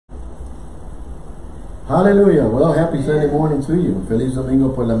Hallelujah. Well, happy Sunday morning to you. Feliz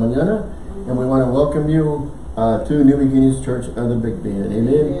Domingo por la mañana. And we want to welcome you to New Beginnings Church of the Big Bend.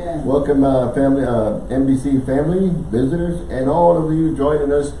 Amen. Yeah. Welcome family, NBC family, visitors, and all of you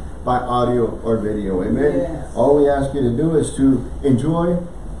joining us by audio or video. Amen. Yes. All we ask you to do is to enjoy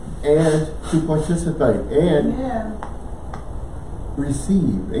and to participate and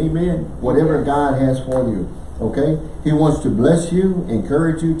receive. Amen. Whatever God has for you. Okay? He wants to bless you,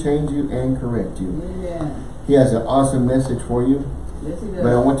 encourage you, change you, and correct you. Amen. He has an awesome message for you. Yes, he does.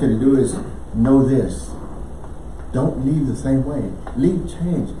 But I want you to do is know this. Don't leave the same way. Leave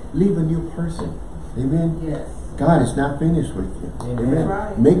change. Leave a new person. Amen? Yes. God is not finished with you. Amen.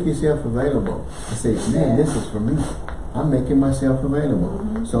 Right. Make yourself available. I say, man, this is for me. I'm making myself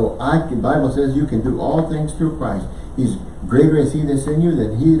available. So the Bible says you can do all things through Christ. He's greater is he that's in you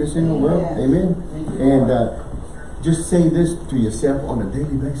than he that's in the world. Amen. And just say this to yourself on a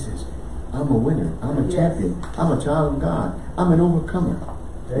daily basis. I'm a winner. I'm a champion. I'm a child of God. I'm an overcomer.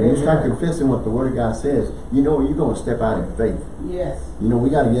 When you start confessing what the Word of God says, you know you're going to step out in faith. Yes. You know,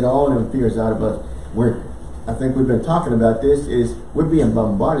 we got to get all them fears out of us. I think we've been talking about this, is we're being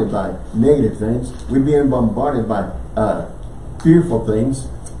bombarded by negative things. We're being bombarded by fearful things.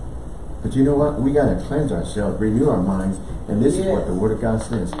 But you know what? We got to cleanse ourselves, renew our minds. And this is what the Word of God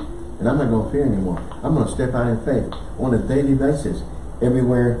says. And I'm not going to fear anymore. I'm going to step out in faith on a daily basis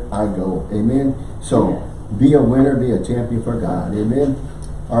everywhere I go. Amen. So be a winner, be a champion for God. Amen.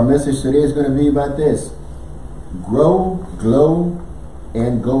 Our message today is going to be about this. Grow, glow,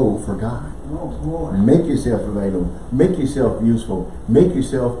 and go for God. Oh, make yourself available. Make yourself useful. Make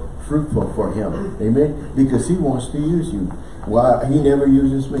yourself fruitful for Him. Amen. Because He wants to use you. Why? He never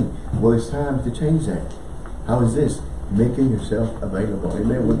uses me. Well, it's time to change that. How is this? Making yourself available.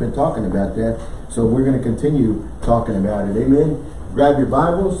 Amen. We've been talking about that. So we're going to continue talking about it. Amen. Grab your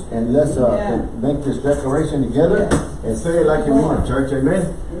Bibles and let's make this declaration together and say it like you want, church.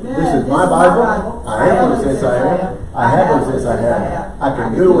 Amen. This is my Bible. I am what it says I am. I have what it says I have. I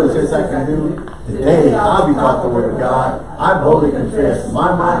can do what it says I can do. Today I'll be taught the Word of God. I boldly confess.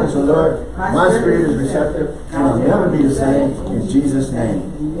 My mind is alert. My spirit is receptive. And I'll never be the same in Jesus'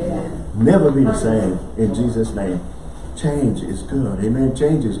 name. Never be the same in Jesus' name. Change is good. Amen.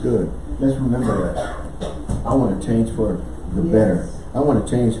 Change is good. Let's remember that. I want to change for the better. I want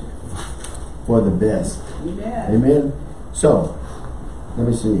to change for the best. Amen. Amen. So, let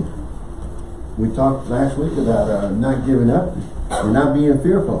me see. We talked last week about not giving up and not being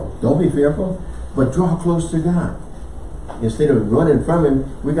fearful. Don't be fearful, but draw close to God. Instead of running from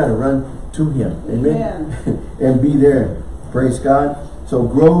Him, we got to run to Him. Amen. And be there. Praise God. So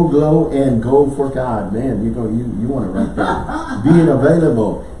grow, glow, and go for God. Man, you want to run there. Being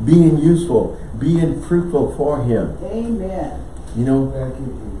available, being useful, being fruitful for Him. Amen. You know,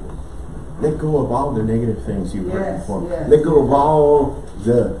 let go of all the negative things you've heard before. Let go of all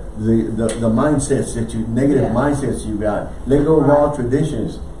the mindsets that negative mindsets you got. Let go of all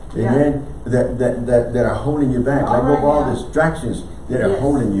traditions. Amen. That are holding you back. Let go of all distractions that are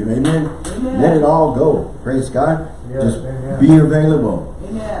holding you. Amen. Let it all go. Praise God. Just be available.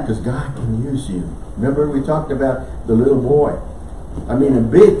 Because God can use you. Remember we talked about the little boy. I mean a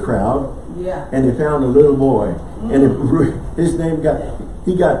big crowd. And they found a little boy. And his name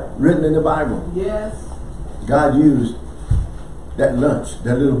got written in the Bible. Yes. God used that lunch,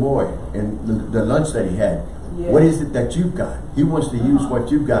 that little boy, and the lunch that he had. What is it that you've got? He wants to use what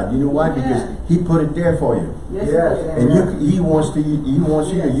you've got. You know why? Because He put it there for you. And He wants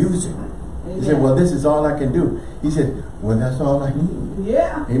you to use it. He said, well, this is all I can do. He said, well, that's all I need.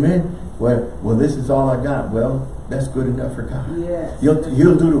 Amen. Well, this is all I got. Well, that's good enough for God.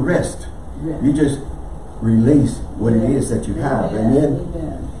 He'll do the rest. You just release what it is that you have.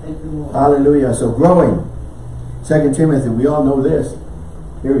 Amen. Hallelujah. So growing. 2 Timothy, we all know this.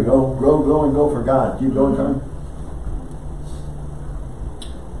 Here we go. Grow, glow, and go for God. Keep going, Tom.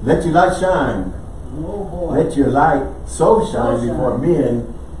 Let your light shine. Let your light so shine before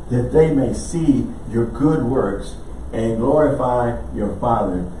men that they may see your good works and glorify your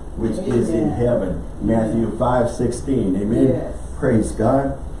Father which is in heaven. Matthew 5:16. Amen. Praise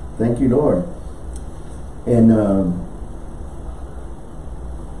God. Thank you, Lord. And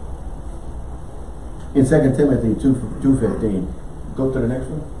in 2 Timothy 2:15, go to the next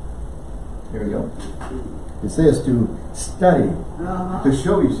one. Here we go. It says to study, to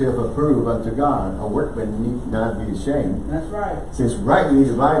show yourself approved unto God, a workman need not be ashamed. That's right. It says rightly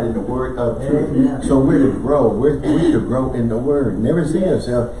divided the word of truth. So we're to grow. We're to grow in the Word. Never see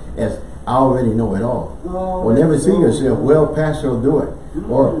yourself as I already know it all. Or never see yourself, well, pastor will do it.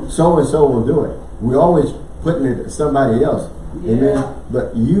 Or so-and-so will do it. We're always putting it somebody else. Yeah. Amen.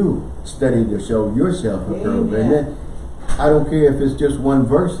 But you study to show yourself approved. Amen. I don't care if it's just one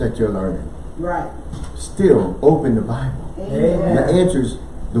verse that you're learning. Right. Still open the Bible. Amen. The answers,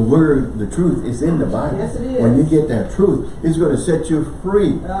 the word, the truth is in the Bible. Yes, it is. When you get that truth, it's going to set you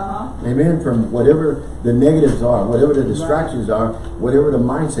free. Amen. From whatever the negatives are, whatever the distractions are, whatever the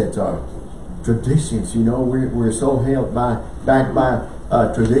mindsets are. Traditions, you know, we're so held back by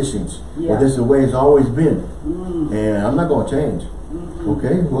traditions. Well, this is the way it's always been. And I'm not going to change.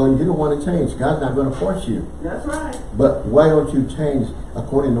 Okay? Well, you don't want to change. God's not going to force you. That's right. But why don't you change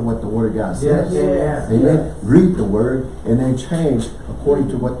according to what the Word of God says? Yes. Amen? Yes. Read the Word and then change according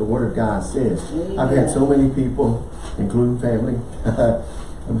to what the Word of God says. Amen. I've had so many people, including family,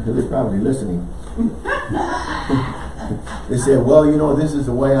 they're probably listening. They said, well, you know, this is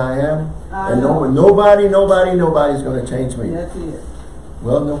the way I am. And nobody's going to change me. That's it.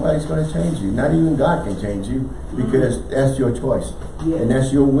 Well, nobody's going to change you. Not even God can change you because that's your choice. Yes. And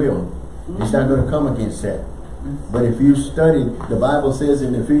that's your will. He's not going to come against that. But if you study, the Bible says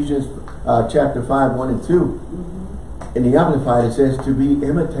in Ephesians chapter 5, 1 and 2, in the Amplified it says to be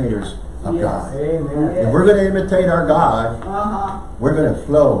imitators of God. Amen. If we're going to imitate our God, we're going to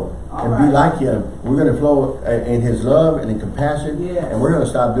flow and be like Him. We're going to flow in His love and in compassion. And we're going to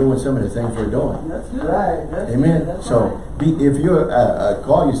stop doing some of the things we're doing. That's good. Right. That's Amen. That's so if you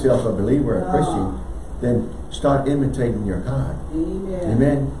call yourself a believer, a Christian, then start imitating your God. Amen.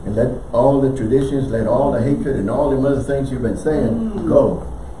 Amen. And let all the traditions, let all the hatred and all the other things you've been saying go.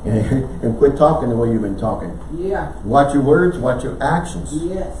 And quit talking the way you've been talking. Yeah. Watch your words, watch your actions.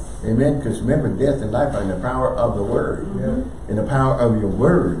 Yes. Amen. Because remember, death and life are in the power of the word. In the power of your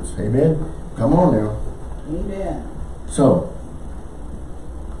words. Amen. Come on now. Amen. So,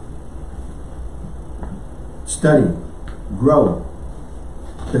 study, grow,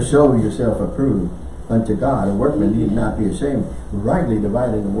 to show yourself approved unto God. A workman need not be ashamed, rightly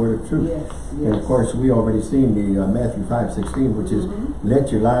dividing the word of truth. Yes. And of course, we already seen the Matthew 5:16, which is,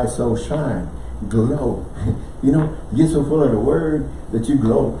 let your light so shine, glow. You know, get so full of the word that you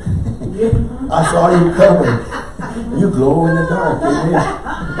glow. I saw you coming. You glow in the dark. Amen.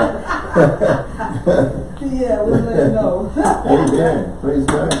 Yeah, we'll let you know. Amen. Praise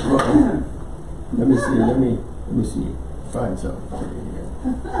God. Let me see. Find something here.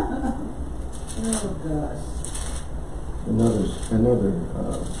 Oh gosh. Another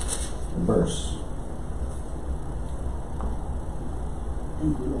verse.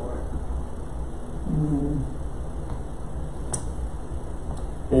 Thank you, Lord.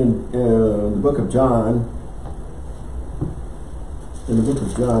 In the book of John,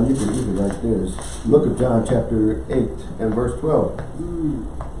 you can read it like this. Book of John, chapter 8 and verse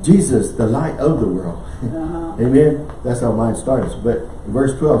 12. Jesus, the light of the world. Amen. That's how mine starts. But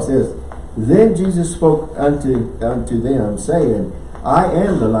verse 12 says, then Jesus spoke unto them, saying, I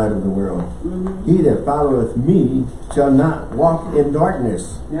am the light of the world. He that followeth me shall not walk in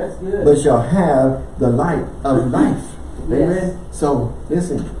darkness, but shall have the light of life. Amen. So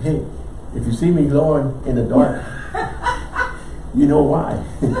listen, hey, if you see me glowing in the dark, you know why.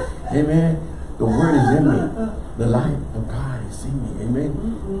 Amen. The word is in me. The light of God is in me.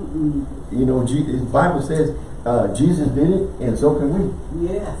 Amen. You know, the Bible says Jesus did it, and so can we.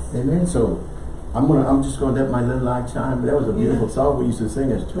 Yes. Amen. So I'm just gonna let my little light shine. But that was a beautiful song we used to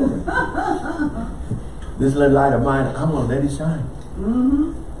sing as children. This little light of mine, I'm gonna let it shine.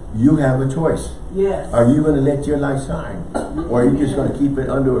 You have a choice. Yes. Are you gonna let your light shine, or are you just gonna keep it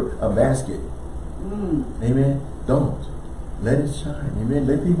under a basket? Amen. Don't let it shine. Amen.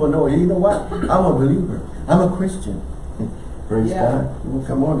 Let people know. You know what? I'm a believer. I'm a Christian. Praise God. Well,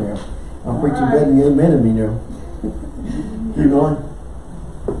 come on now. I'm preaching better than amen to me now. Keep going.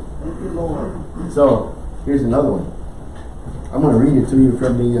 Thank you, Lord. So, here's another one. I'm going to read it to you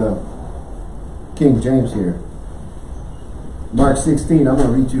from the King James here. Mark 16, I'm going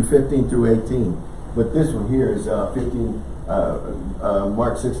to read you 15 through 18. But this one here is 15,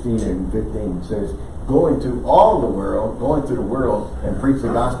 Mark 16 and 15 says, go into the world and preach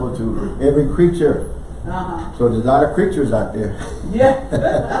the gospel to every creature. So there's a lot of creatures out there.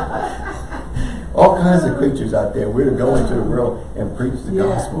 All kinds of creatures out there. We're to go into the world and preach the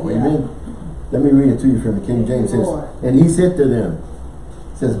gospel. Amen. Let me read it to you from the King James. It says, and he said to them,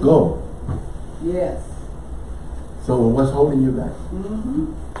 says, go. Yes. So what's holding you back?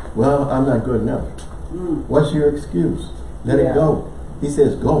 Well, I'm not good enough. What's your excuse? Let it go. He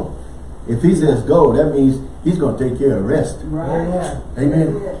says go. If he says go, that means he's going to take care of the rest. Right.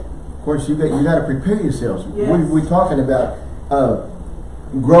 Amen. Of course, you got to prepare yourselves. We're talking about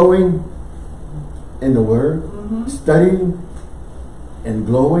growing in the Word, studying and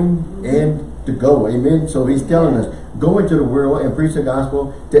glowing, and to go. Amen. So he's telling us, go into the world and preach the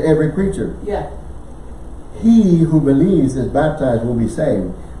gospel to every creature. Yeah. He who believes is baptized will be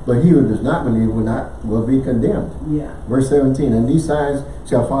saved, but he who does not believe will be condemned. Yeah. Verse 17, and these signs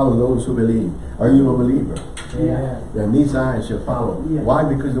shall follow those who believe. Are you a believer? Yeah. And these signs shall follow. Yeah. Why?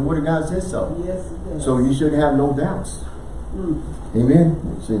 Because the word of God says so. Yes, it does. So you should have no doubts. Amen.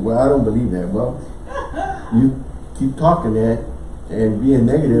 You say, well, I don't believe that. Well, you keep talking that and being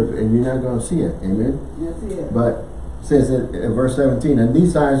negative, and you're not going to see it. Amen. That's it. But it says in verse 17, and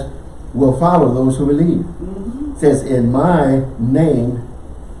these signs will follow those who believe. It says, in my name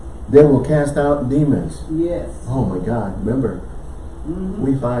they will cast out demons. Yes. Oh my God. Remember,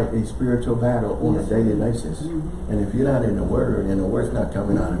 we fight a spiritual battle on a daily basis. And if you're not in the word and the word's not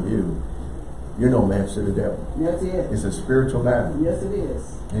coming out of you, you're no match to the devil. That's it. It's a spiritual battle. Yes, it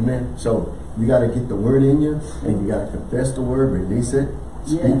is. Amen. So you got to get the word in you, and you got to confess the word, release it,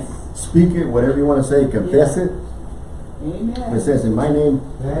 speak it, whatever you want to say, confess it. Amen. It says, in my name,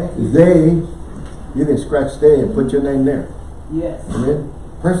 they, you can scratch they and put your name there. Yes. Amen.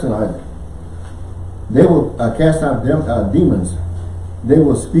 Personalize it. They will cast out demons. They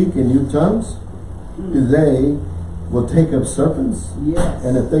will speak in new tongues. They will take up serpents. Yes.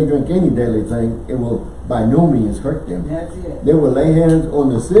 And if they drink any deadly thing, it will by no means hurt them. That's it. They will lay hands on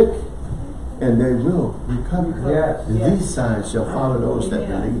the sick, and they will recover. Yes. These signs shall follow those that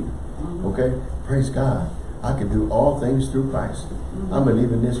believe. Okay? Praise God. I can do all things through Christ. I'm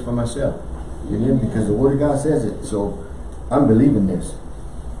believing this for myself. Amen? Because the Word of God says it. So I'm believing this.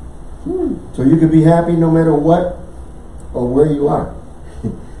 So you can be happy no matter what or where you are.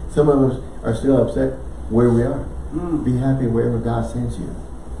 Some of us are still upset where we are. Be happy wherever God sends you.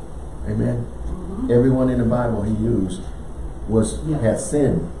 Amen. Everyone in the Bible he used had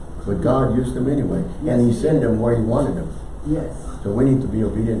sinned, but God used them anyway. And he sent them where he wanted them. Yes. So we need to be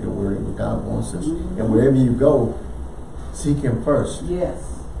obedient to where God wants us. And wherever you go, seek him first. Yes.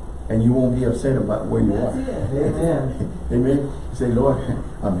 And you won't be upset about where you are. Amen. Amen. Say, Lord,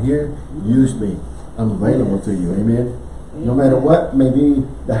 I'm here. Use me. I'm available to you. Amen. No matter what may be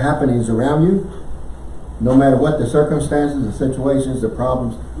the happenings around you, no matter what the circumstances, the situations, the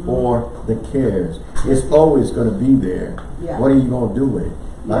problems, or the cares, it's always going to be there. What are you going to do with it?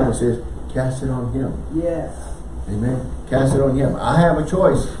 The Bible says, cast it on him. Yes. Amen. Cast it on him. I have a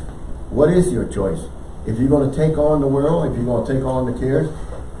choice. What is your choice? If you're going to take on the world, if you're going to take on the cares,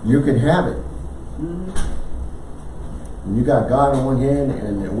 you can have it. You got God on one hand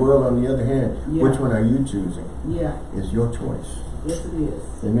and the world on the other hand. Which one are you choosing? It's your choice. Yes, it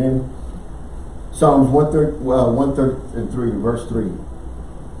is. Amen. Psalms 133, verse 3.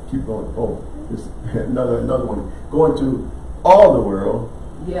 Keep going. Oh, this another one. Go into all the world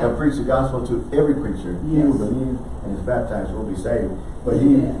and preach the gospel to every creature. He who believes and is baptized will be saved. But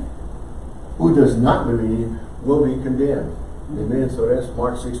he who does not believe will be condemned. Amen. So that's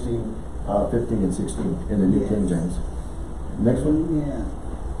Mark 16, 15 and 16 in the New King James. Next one.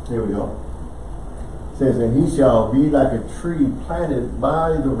 Here we go. It says, and he shall be like a tree planted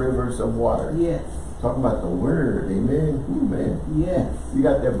by the rivers of water. Yes. Talking about the word. Amen. Ooh, man. Yes. You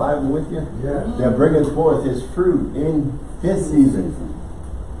got that Bible with you? Yes. That bringeth forth his fruit in his season.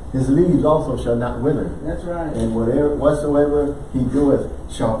 His leaves also shall not wither. That's right. And whatsoever he doeth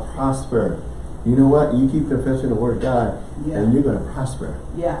shall prosper. You know what? You keep confessing the word of God, and you're going to prosper.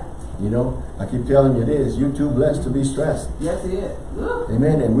 You know, I keep telling you this, you're too blessed to be stressed. That's it.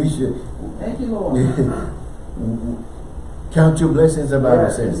 Amen. And we should. Thank you, Lord. Count your blessings, the Bible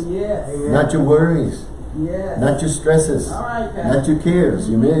says. Yes. Not your worries. Yes. Not your stresses. All right, Pastor. Not your cares.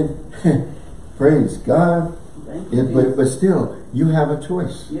 Amen. Praise God. Thank you. But still, you have a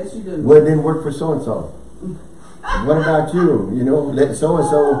choice. Yes, you do. Well, it didn't work for so-and-so. What about you? You know, that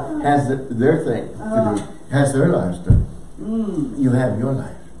so-and-so has their thing to do, has their lives done. You have your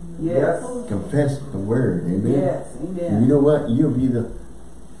life. Yes. Confess the word. Amen. Yes. Amen. And you know what? You'll be the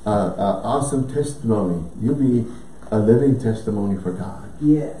awesome testimony. You'll be a living testimony for God.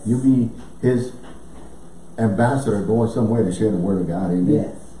 Yes. You'll be his ambassador going somewhere to share the word of God. Amen.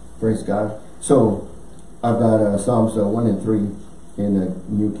 Yes. Praise God. So I've got Psalms 1 and 3 in the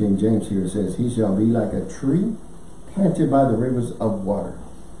New King James here. It says, he shall be like a tree planted by the rivers of water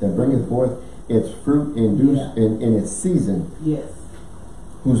that bringeth forth its fruit in its season. Yes.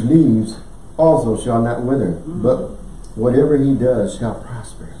 Whose leaves also shall not wither, but whatever he does shall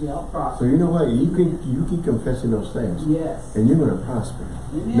prosper. Shall prosper. So you know what? You keep confessing those things. Yes. And you're going to prosper.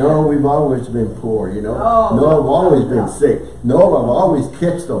 Amen. No, we've always been poor, you know. Oh, no, I've always been sick. No, I've always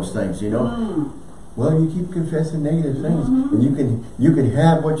catched those things, you know. Well, you keep confessing negative things, and you can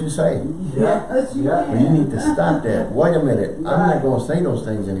have what you say. Yes, you But you need to stop that. Wait a minute. I'm not going to say those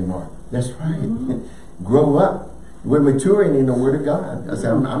things anymore. That's right. Grow up. We're maturing in the Word of God. I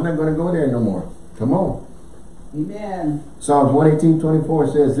said, I'm not going to go there no more. Come on. Amen. Psalms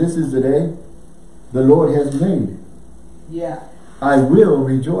 118:24 says, this is the day the Lord has made. Yeah. I will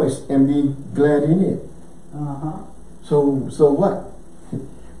rejoice and be glad in it. So what?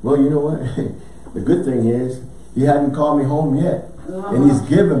 Well, you know what? The good thing is, he hasn't called me home yet. And he's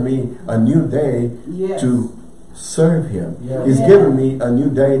given me a new day to serve him. He's given me a new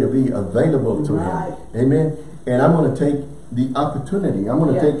day to be available to him. Amen. And I'm going to take the opportunity. I'm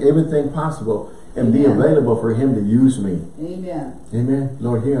going to take everything possible and be available for him to use me. Amen. Amen.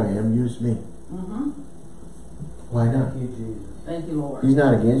 Lord, here I am. Use me. Why not? Thank you, Lord. He's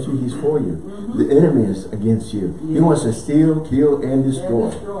not against you. He's for you. The enemy is against you. He wants to steal, kill, and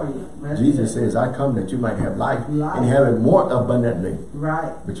destroy. Jesus says, I come that you might have life and have it more abundantly.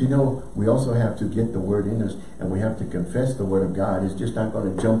 Right. But you know, we also have to get the word in us, and we have to confess the word of God. It's just not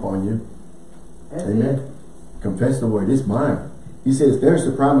going to jump on you. Amen. Confess the word. It's mine. He says, there's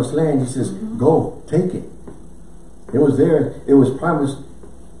the promised land. He says, go, take it. It was there. It was promised,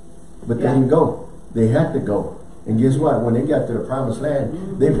 but they didn't go. They had to go. And guess what? When they got to the promised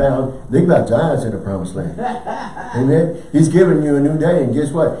land, they got giants in the promised land. Amen. He's giving you a new day, and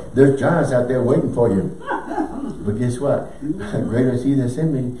guess what? There's giants out there waiting for you. But guess what? Greater is he that's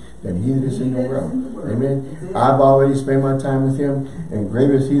in me than he that's in the world. Amen. I've already spent my time with him, and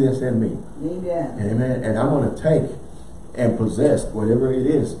greater is he that's in me. Amen. Amen. And I'm going to take and possess whatever it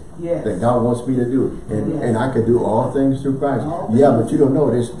is that God wants me to do. And I could do all things through Christ. Yeah, but you don't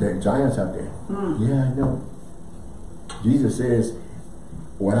know there are giants out there. Yeah, I know. Jesus says,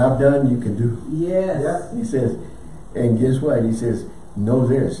 what I've done, you can do. Yes. He says, and guess what? He says, know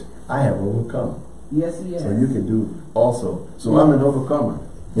this, I have overcome. Yes, he is. So you can do also. So I'm an overcomer.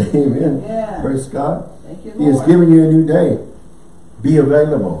 Amen. Yeah. Praise God. Thank you, Lord. He has given you a new day. Be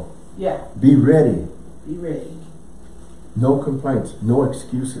available. Yeah. Be ready. Be ready. No complaints. No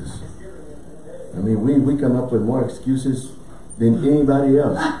excuses. I mean, we come up with more excuses than anybody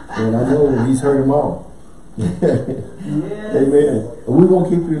else. And I know he's heard them all. Amen. We won't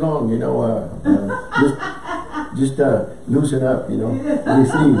keep you long, you know. Just loosen up, you know.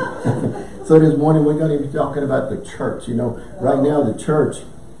 Receive. So this morning we're going to be talking about the church. You know, right now the church,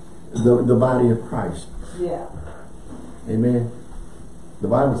 the body of Christ. Yeah. Amen. The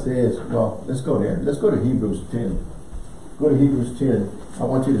Bible says, well, let's go there. Let's go to Hebrews 10. Go to Hebrews 10. I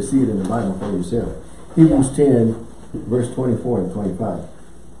want you to see it in the Bible for yourself. Hebrews 10, verse 24 and 25.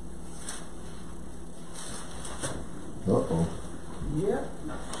 Uh-oh. Yep.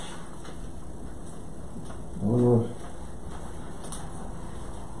 Oh, Lord.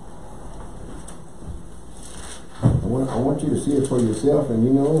 I want you to see it for yourself, and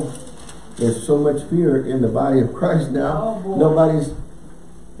you know, there's so much fear in the body of Christ now. Oh,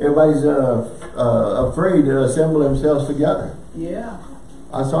 everybody's afraid to assemble themselves together. Yeah.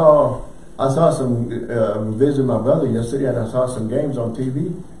 I saw some visit my brother yesterday, and I saw some games on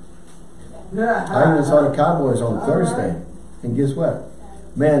TV. I even saw the Cowboys on Thursday. Right. And guess what?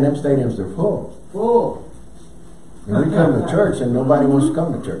 Man, them stadiums are full. Full. And we come to church and nobody wants to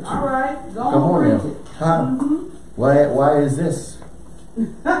come to church. All right. Come on now. Why is this?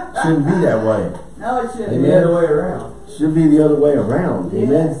 Shouldn't be that way. No, it shouldn't. Amen. Be the other way around. Should be the other way around. Yes.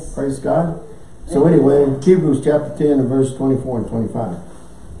 Amen. Praise God. So anyway, Hebrews chapter 10 and verse 24 and 25.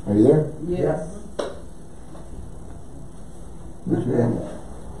 Are you there? Yes.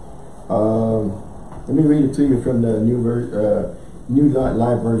 Let me read it to you from the New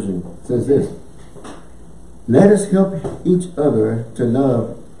Live Version. It says this: let us help each other to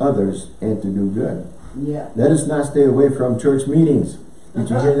love others and to do good. Yeah. Let us not stay away from church meetings. Did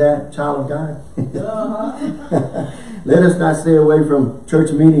you hear that, child of God? Let us not stay away from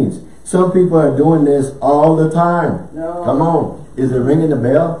church meetings. Some people are doing this all the time. No. Come on. Is it ringing the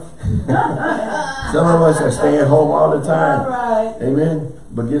bell? Some of us are staying home all the time. All right. Amen.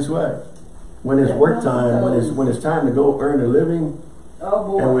 But guess what? When it's work time, when it's time to go earn a living,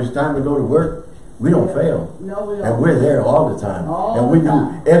 and when it's time to go to work, we don't fail. No, we don't. And we're there all the time. And we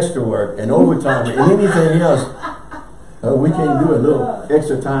do extra work and overtime and anything else. We can't do a little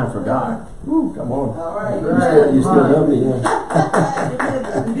extra time for God. Woo, come on. All right. You still love me, yeah.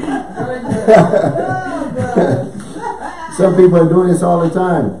 Some people are doing this all the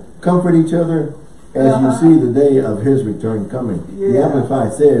time. Comfort each other as you see the day of his return coming. Yeah. The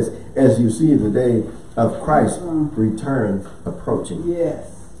Amplified says, as you see the day of Christ's return approaching. Yes.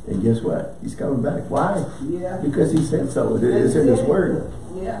 And guess what? He's coming back. Why? Yeah. Because he said so. It's in his word.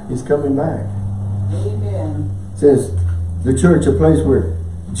 Yeah. He's coming back. Amen. It says, the church, a place where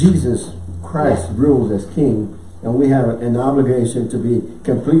Jesus Christ rules as king, And we have an obligation to be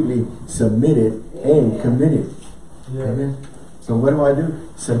completely submitted and committed. Yeah. Amen. So what do?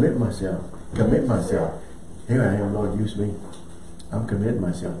 Submit myself. Commit myself. Here I am, Lord, use me. I'm committing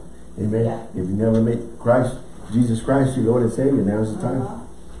myself. Amen. Yeah. If you never make Christ, Jesus Christ, your Lord and Savior, now's the time.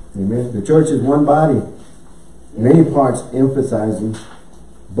 Amen. The church is one body. Many parts emphasizing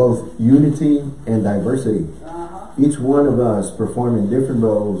both unity and diversity. Each one of us performing different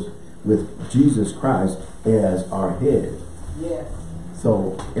roles with Jesus Christ as our head. Yes.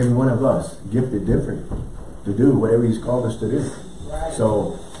 So every one of us gifted different to do whatever he's called us to do. Right.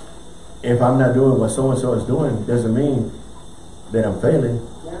 So if I'm not doing what so-and-so is doing, doesn't mean that I'm failing.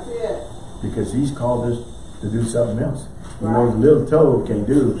 That's it. Because he's called us to do something else. Right. You know, the little toe can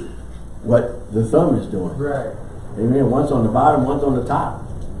do what the thumb is doing. Right. Amen. One's on the bottom, one's on the top.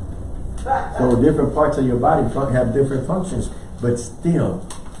 So different parts of your body have different functions, but still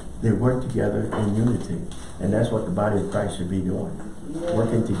they work together in unity. And that's what the body of Christ should be doing. Yeah.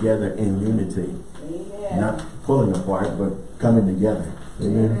 Working together in unity. Amen. Not pulling apart, but coming together.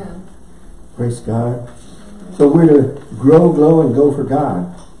 Amen. Amen. Praise God. So we're to grow, glow, and go for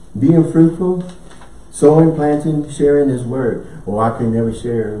God. Being fruitful, sowing, planting, sharing his word. Oh, I can never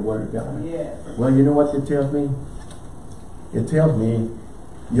share the word of God. Yeah. Well, you know what it tells me? It tells me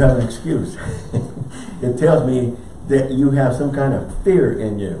you have an excuse. It tells me that you have some kind of fear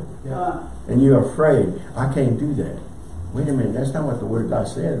in you. Yeah. And you're afraid. I can't do that. Wait a minute. That's not what the word of God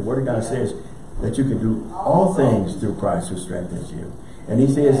says. The word of God says that you can do all things through Christ who strengthens you. And he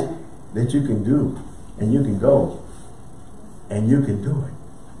says that you can do and you can go and you can do it.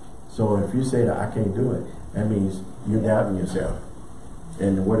 So if you say that I can't do it, that means you're doubting yourself.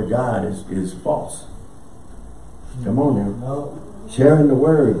 And the word of God is false. Come on now. No. Sharing the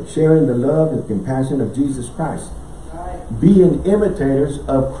word, sharing the love and compassion of Jesus Christ. Right. Being imitators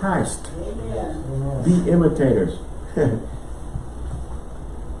of Christ. Amen. Be imitators.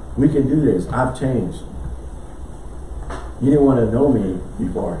 We can do this. I've changed. You didn't want to know me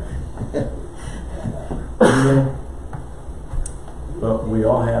before. Amen. But we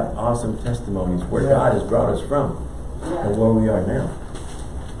all have awesome testimonies where God has brought us from and where we are now.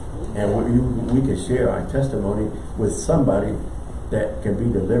 And we can share our testimony with somebody that can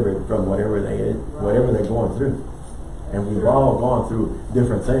be delivered from whatever they're going through. And we've all gone through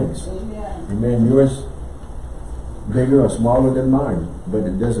different things. Amen. Yours bigger or smaller than mine, but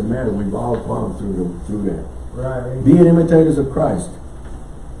it doesn't matter. We've all gone through that. Right. Being imitators of Christ.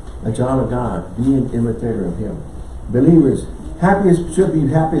 A child of God. Be an imitator of him. Believers should be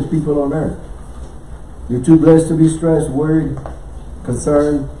happiest people on earth. You're too blessed to be stressed, worried,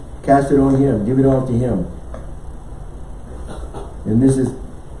 concerned. Cast it on him. Give it all to him. And this is,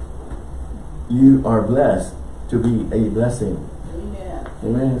 you are blessed to be a blessing. Amen.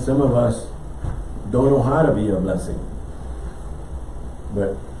 Amen. Some of us don't know how to be a blessing.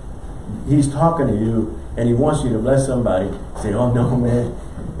 But he's talking to you and he wants you to bless somebody. Say, oh no, man.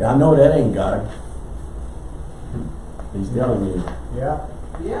 I know that ain't God. He's telling you. Yeah.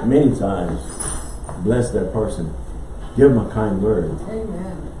 Many times, bless that person. Give them a kind word.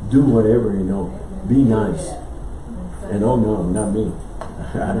 Amen. Do whatever, you know. Amen. Be nice. And oh no, not me.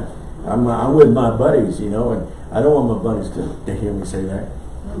 I'm with my buddies, you know, and I don't want my buddies to hear me say that.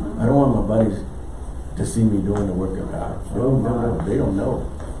 I don't want my buddies to see me doing the work of God. No, they don't know.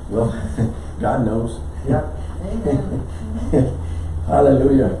 Well, God knows. Yeah.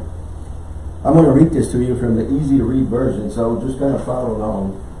 Hallelujah. I'm going to read this to you from the easy to read version, so just kind of follow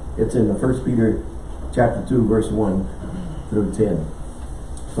along. It's in the 1 Peter chapter 2, verse 1 through 10.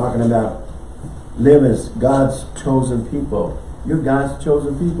 It's talking about live as God's chosen people. You're God's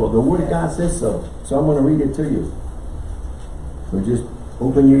chosen people. The word of God says so. So I'm going to read it to you. So just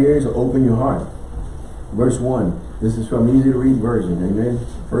open your ears or open your heart. Verse 1. This is from easy to read version. Amen.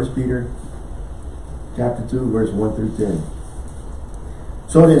 1 Peter chapter 2, verse 1 through 10.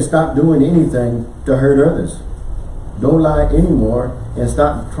 So then stop doing anything to hurt others. Don't lie anymore and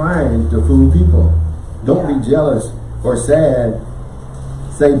stop trying to fool people. Don't be jealous or sad.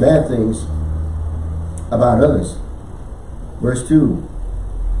 Say bad things about others. Verse 2.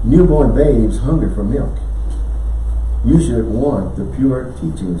 Newborn babes hunger for milk. You should want the pure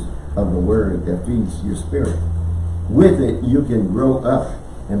teachings of the word that feeds your spirit. With it, you can grow up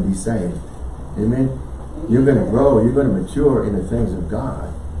and be saved. Amen. You're going to grow. You're going to mature in the things of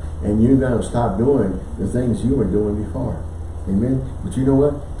God. And you're going to stop doing the things you were doing before. Amen. But you know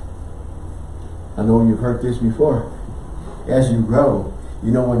what? I know you've heard this before. As you grow,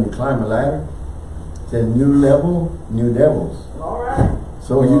 you know when you climb a ladder, it says new level, new devils. All right.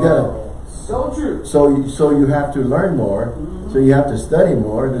 So you got to. So true. So you have to learn more. So you have to study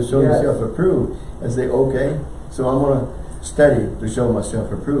more to show yourself approved and say, okay, So I'm going to study to show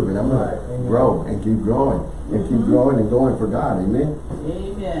myself approved, and I'm going to grow and keep growing and keep growing and going for God. Amen.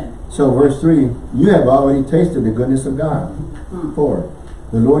 Amen. So verse 3, you have already tasted the goodness of God. 4,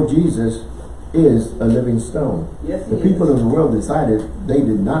 the Lord Jesus is a living stone. Yes, the people of the world decided they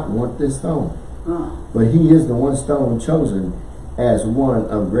did not want this stone. But he is the one stone chosen as one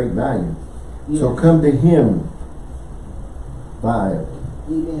of great value. So come to him. 5,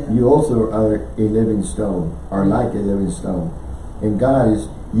 you also are a living stone, are like a living stone. And God is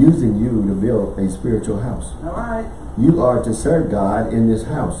using you to build a spiritual house. All right. You are to serve God in this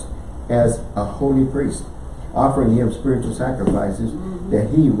house as a holy priest, offering him spiritual sacrifices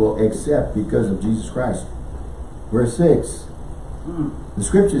that he will accept because of Jesus Christ. Verse 6, the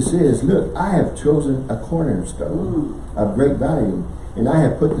scripture says, look, I have chosen a cornerstone of great value, and I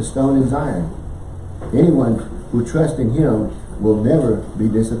have put the stone in Zion. Anyone who trusts in him will never be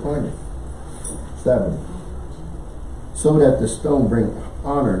disappointed. 7, so that the stone bring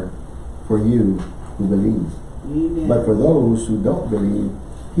honor for you who believe. Amen. But for those who don't believe,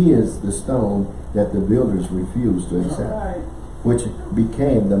 he is the stone that the builders refused to accept, which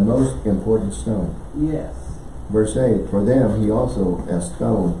became the most important stone. Yes. Verse 8, for them he also a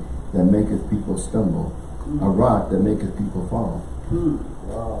stone that maketh people stumble, a rock that maketh people fall.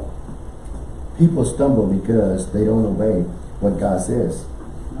 Wow. People stumble because they don't obey what God says.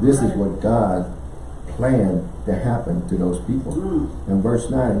 This is what God planned to happen to those people. And verse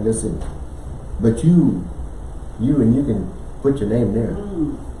 9, listen, but you and you can put your name there.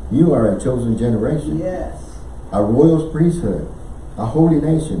 You are a chosen generation. Yes. A royal priesthood, a holy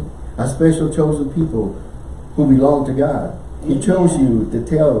nation, a special chosen people who belong to God. He chose you to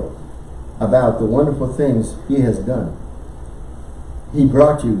tell about the wonderful things he has done. He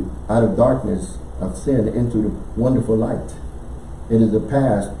brought you out of darkness of sin into the wonderful light. In the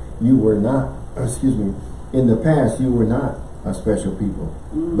past, you were not, in the past you were not a special people.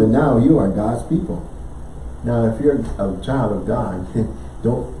 But now you are God's people. Now if you're a child of God,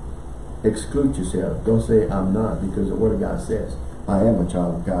 don't exclude yourself. Don't say I'm not, because the word of God says I am a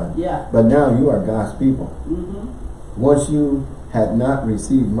child of God. Yeah. But now you are God's people. Once you had not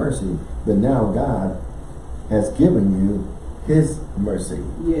received mercy, but now God has given you his mercy.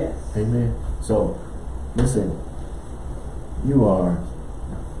 Yes. Amen. So listen, you are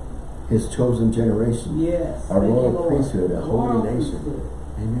his chosen generation. Yes. A royal priesthood, a holy nation.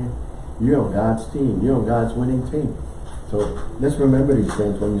 Amen. You're on God's team. You're on God's winning team. So let's remember these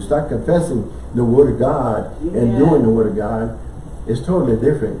things. When you start confessing the word of God and doing the word of God, it's totally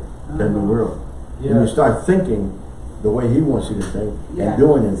different than the world. When you start thinking the way he wants you to think and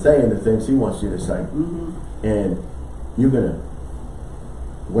doing and saying the things he wants you to say, and you're going to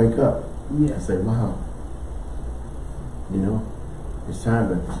wake up and say, wow, you know, it's time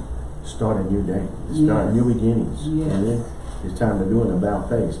to start a new day. Start new beginnings. And then it's time to do an about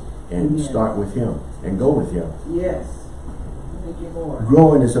face and start with him and go with him. Yes. Thank you, Lord.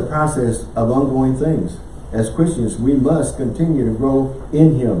 Growing is a process of ongoing things. As Christians, we must continue to grow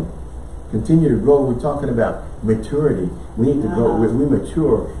in him. Continue to grow. We're talking about maturity. We need to grow. We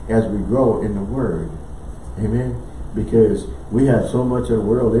mature as we grow in the word. Amen. Because we have so much of the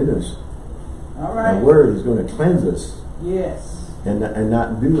world in us. All right. The word is going to cleanse us. Yes. And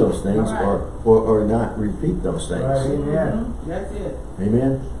not do those things or not repeat those things. Right. Amen. That's it.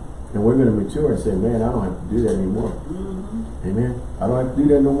 Amen. And we're going to mature and say, man, I don't have to do that anymore. Amen. I don't have to do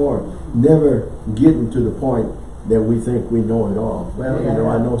that no more. Never getting to the point that we think we know it all. Well, you know,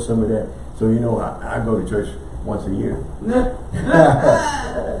 I know some of that. So, you know, I go to church once a year. You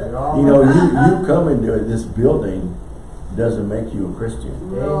know, you come into this building doesn't make you a Christian.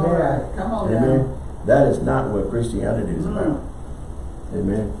 Amen. Come on. Amen. That is not what Christianity is about.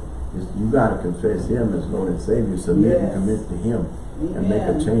 Amen. You got to confess him as Lord and Savior. Submit and commit to him. And make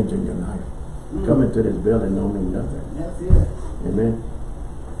a change in your life. Come into this building don't mean nothing. That's it. Amen.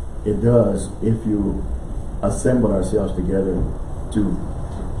 It does if you assemble ourselves together to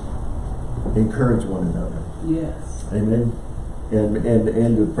encourage one another. Yes. Amen.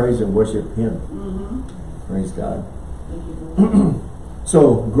 And to praise and worship him. Praise God. Thank you,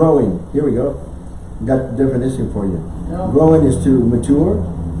 So growing, here we go. Got the definition for you. Growing is to mature,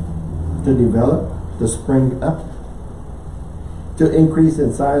 to develop, to spring up, to increase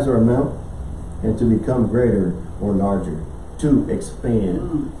in size or amount, and to become greater or larger, to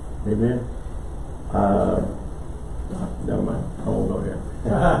expand. Amen. Never mind, I won't go there.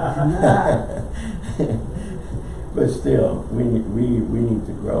 But still, we need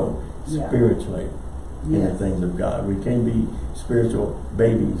to grow spiritually in the things of God. We can't be spiritual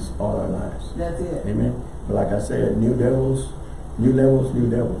babies all our lives. That's it. Amen. But like I said, new levels, new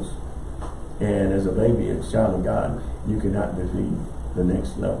devils. And as a baby, a child of God, you cannot defeat the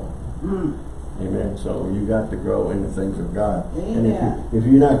next level. Amen. So you got to grow in the things of God. Amen. And if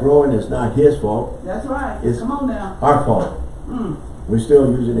you're not growing, it's not his fault. That's right. It's Come on now. our fault. We're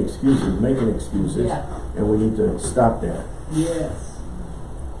still using excuses, making excuses, and we need to stop that. Yes.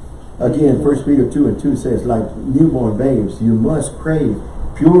 Again, 1 Peter 2:2 says, like newborn babes, you must crave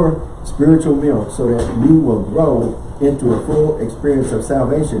pure spiritual milk so that you will grow into a full experience of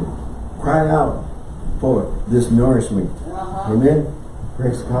salvation. Cry out for this nourishment. Amen.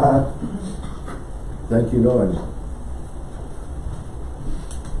 Praise God. Thank you, Lord.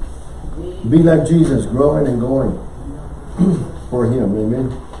 Be like Jesus, growing and going for him.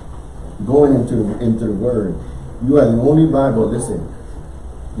 Amen. Going into the word. You are the only Bible, listen,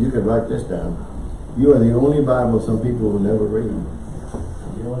 you could write this down. You are the only Bible some people will never read.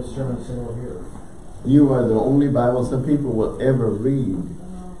 The only sermon single here. You are the only Bible some people will ever read.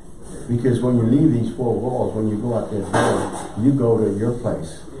 Because when you leave these four walls, when you go out that door, you go to your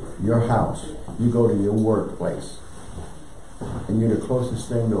place, your house, you go to your workplace. And you're the closest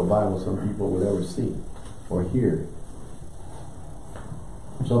thing to a Bible some people will ever see or hear.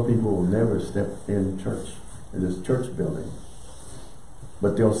 Some people will never step in church, in this church building.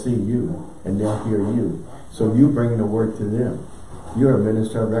 But they'll see you and they'll hear you. So you bring the word to them. You're a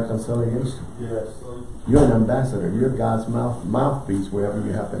minister of reconciliation. Yes. You're an ambassador. You're God's mouthpiece wherever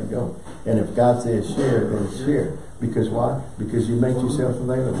you happen to go. And if God says share, then share. Because why? Because you make yourself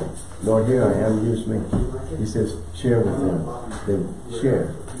available. Lord, here I am, use me. He says, share with them. Then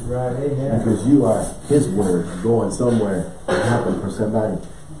share. Right, amen. Because you are his word going somewhere to happen for somebody.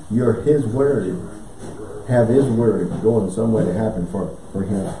 You're his word. Have his word going somewhere to happen for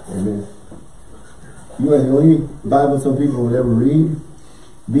him. Amen. You are the only Bible some people will ever read.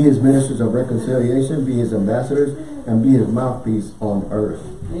 Be his ministers of reconciliation, be his ambassadors, and be his mouthpiece on earth.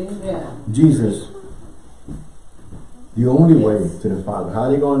 Amen. Jesus, the only way to the Father. How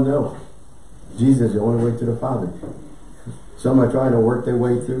are they going to know? Jesus is the only way to the Father. Some are trying to work their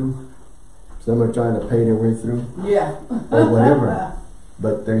way through. Some are trying to pay their way through. Yeah. Or whatever.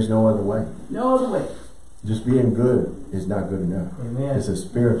 But there's no other way. No other way. Just being good is not good enough. Amen. It's a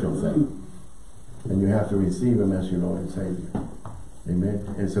spiritual thing. And you have to receive him as your Lord and Savior.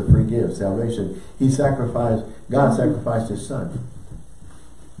 Amen. It's a free gift, salvation. God sacrificed his son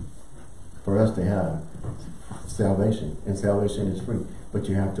for us to have salvation. And salvation is free. But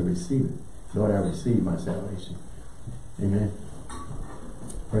you have to receive it. Lord, I receive my salvation. Amen.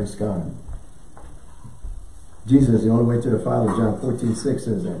 Praise God. Jesus is the only way to the Father. John 14:6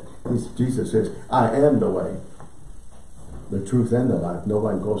 says that. Jesus says, I am the way, the truth, and the life.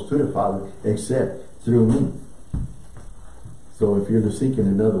 Nobody goes to the Father except through me. So if you're seeking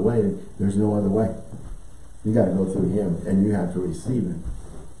another way, there's no other way. You got to go through him, and you have to receive him.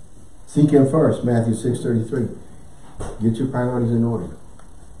 Seek him first, Matthew 6:33. Get your priorities in order.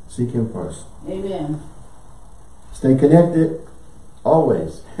 Seek him first. Amen. Stay connected,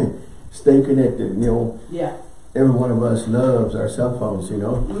 always. Stay connected, you know. Yeah. Every one of us loves our cell phones, you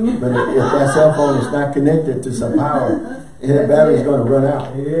know. But if that cell phone is not connected to some power, the battery's going to run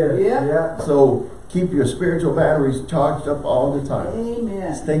out. Yeah. So keep your spiritual batteries charged up all the time.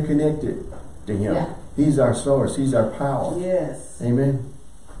 Amen. Stay connected to him. Yeah. He's our source. He's our power. Yes. Amen.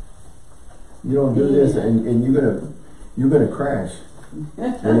 You don't do this and you're gonna crash.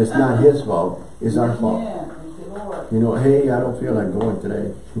 And it's not his fault. It's our fault. Yeah. Thank you, Lord. You know, hey, I don't feel like going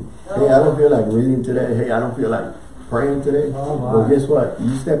today. Hey, I don't feel like reading today. Hey, I don't feel like praying today. Oh, my. Well, guess what?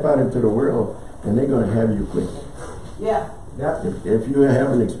 You step out into the world and they're going to have you quick. Yeah. Yep. If you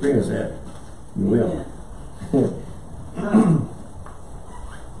haven't experienced that, you will.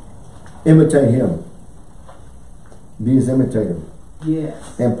 Imitate him. Be his imitator.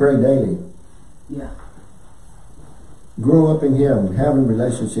 Yes. And pray daily. Yeah. Grow up in him, having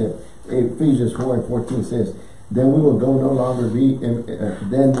relationship. Ephesians 4:14 says, then we will no longer be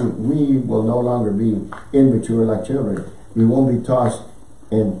immature like children. We won't be tossed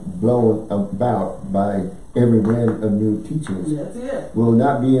and blown about by every wind of new teachings. That's it. We will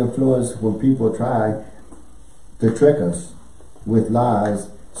not be influenced when people try to trick us with lies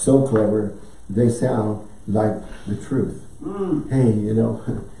so clever they sound like the truth. Hey, you know,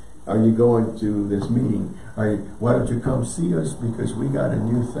 are you going to this meeting? Why don't you come see us? Because we got a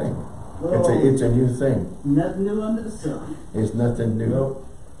new thing. It's a new thing. Nothing new under the sun. It's nothing new. Nope.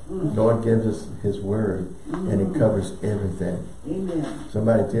 Lord gives us his word and it covers everything. Amen.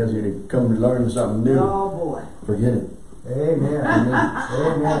 Somebody tells you to come learn something new. Oh boy. Forget it. Amen.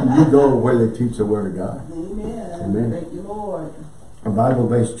 Amen. You go where they teach the word of God. Amen. Amen. Thank you, Lord. A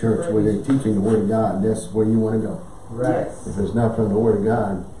Bible-based church where they're teaching the word of God, that's where you want to go. Right. Yes. If it's not from the word of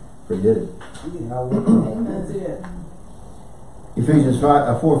God, forget it. That's it. Ephesians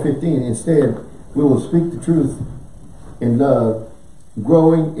 4:15, instead, we will speak the truth in love,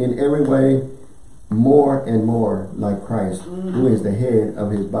 growing in every way more and more like Christ, who is the head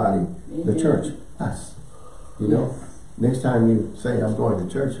of his body, the church, us. You know, next time you say, I'm going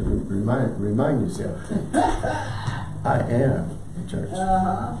to church, remind yourself, I am the church.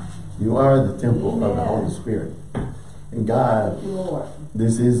 You are the temple of the Holy Spirit. And God,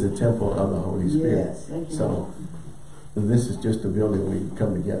 this is the temple of the Holy Spirit. Yes, thank you, so this is just a building we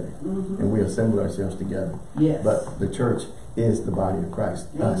come together and we assemble ourselves together. Yes. But the church is the body of Christ.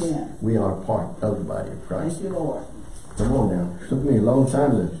 Us. We are part of the body of Christ. Thank you, Lord. Come on now. It took me a long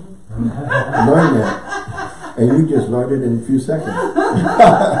time to learn that. And you just learned it in a few seconds.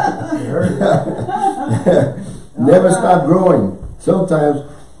 Never stop growing. Sometimes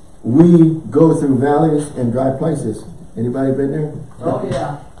we go through valleys and dry places. Anybody been there? Oh,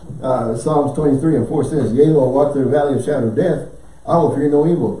 yeah. Psalms 23:4 says, Yea, though I walk through the valley of shadow of death, I will fear no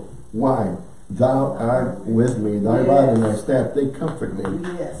evil. Why? Thou art with me. Thy rod and thy staff, they comfort me.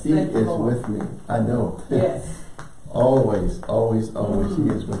 Yes. He is with me. I know. Yes. Always, always, always He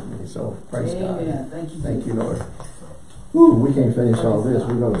is with me. So praise God. Thank you. Thank you, Lord. Whew, we can't finish all this.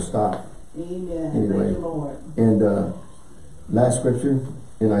 We're going to stop. Amen. Anyway. Thank you, Lord. And last scripture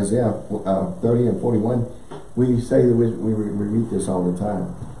in Isaiah 30 and 41, we say that we read this all the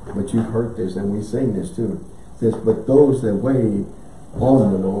time. But you've heard this and we sing this too. It says, but those that wait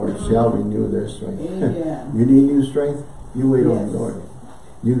on the Lord shall renew their strength. You need new strength? You wait on the Lord.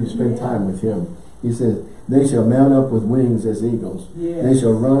 You spend time with Him. He says, they shall mount up with wings as eagles. They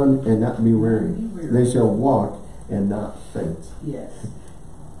shall run and not be weary. They shall walk and not faint. Yes.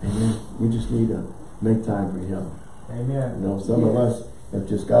 Amen. We just need to make time for Him. Amen. You know, some of us have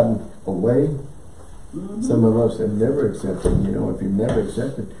just gotten away. Some of us have never accepted. You know, if you've never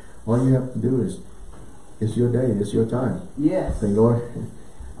accepted, all you have to do is, it's your day, it's your time. Yes. Say, Lord,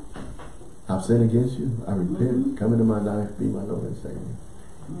 I've sinned against you. I repent. Come into my life. Be my Lord and Savior.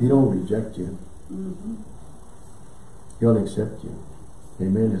 He don't reject you. He'll accept you.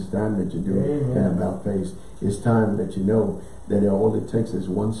 Amen. It's time that you do an about face. It's time that you know that all it takes is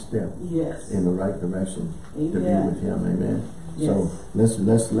one step in the right direction to be with Him. Amen. So let's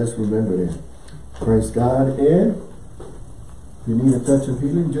remember that. Praise God. And if you need a touch of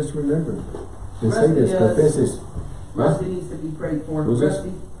healing, just remember. They say this, confess this. Rusty needs to be prayed for. Who's this?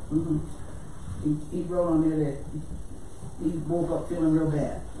 Rusty, he wrote on there that he woke up feeling real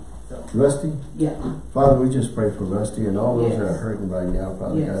bad. So. Rusty? Yeah. Father, we just pray for Rusty and all those that are hurting right now,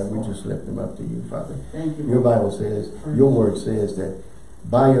 Father God. We just lift them up to you, Father. Thank you. Your Bible says, your word says that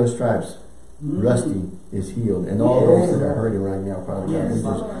by your stripes, Rusty is healed. And all those that are hurting right now, Father God, we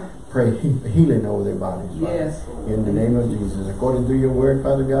just pray healing over their bodies, Father. In the name of Jesus. According to your word,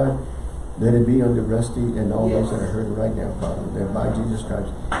 Father God, let it be under Rusty and all those that are hurting right now, Father. That by Jesus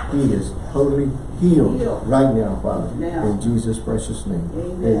Christ, he is totally healed right now, Father. In Jesus' precious name.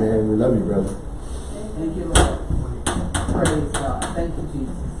 Amen. We love you, brother. Thank you, Lord. Praise God. Thank you,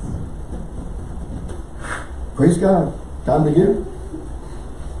 Jesus. Praise God. Time to give.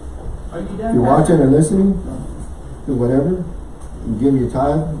 Are you done? If you're watching or listening to whatever, you give your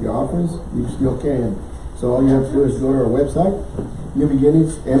tithe, your offerings, you still can. So all you have to do is go to our website, New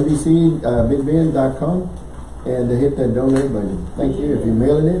Beginnings, NBCBigBend.com, and hit that donate button. Thank you. If you're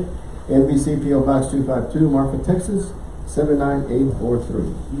mailing it, NBC PO Box 252, Marfa, Texas,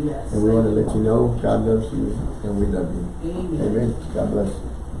 79843. Yes. And we want to let you know God loves you and we love you. Amen. Amen. God bless.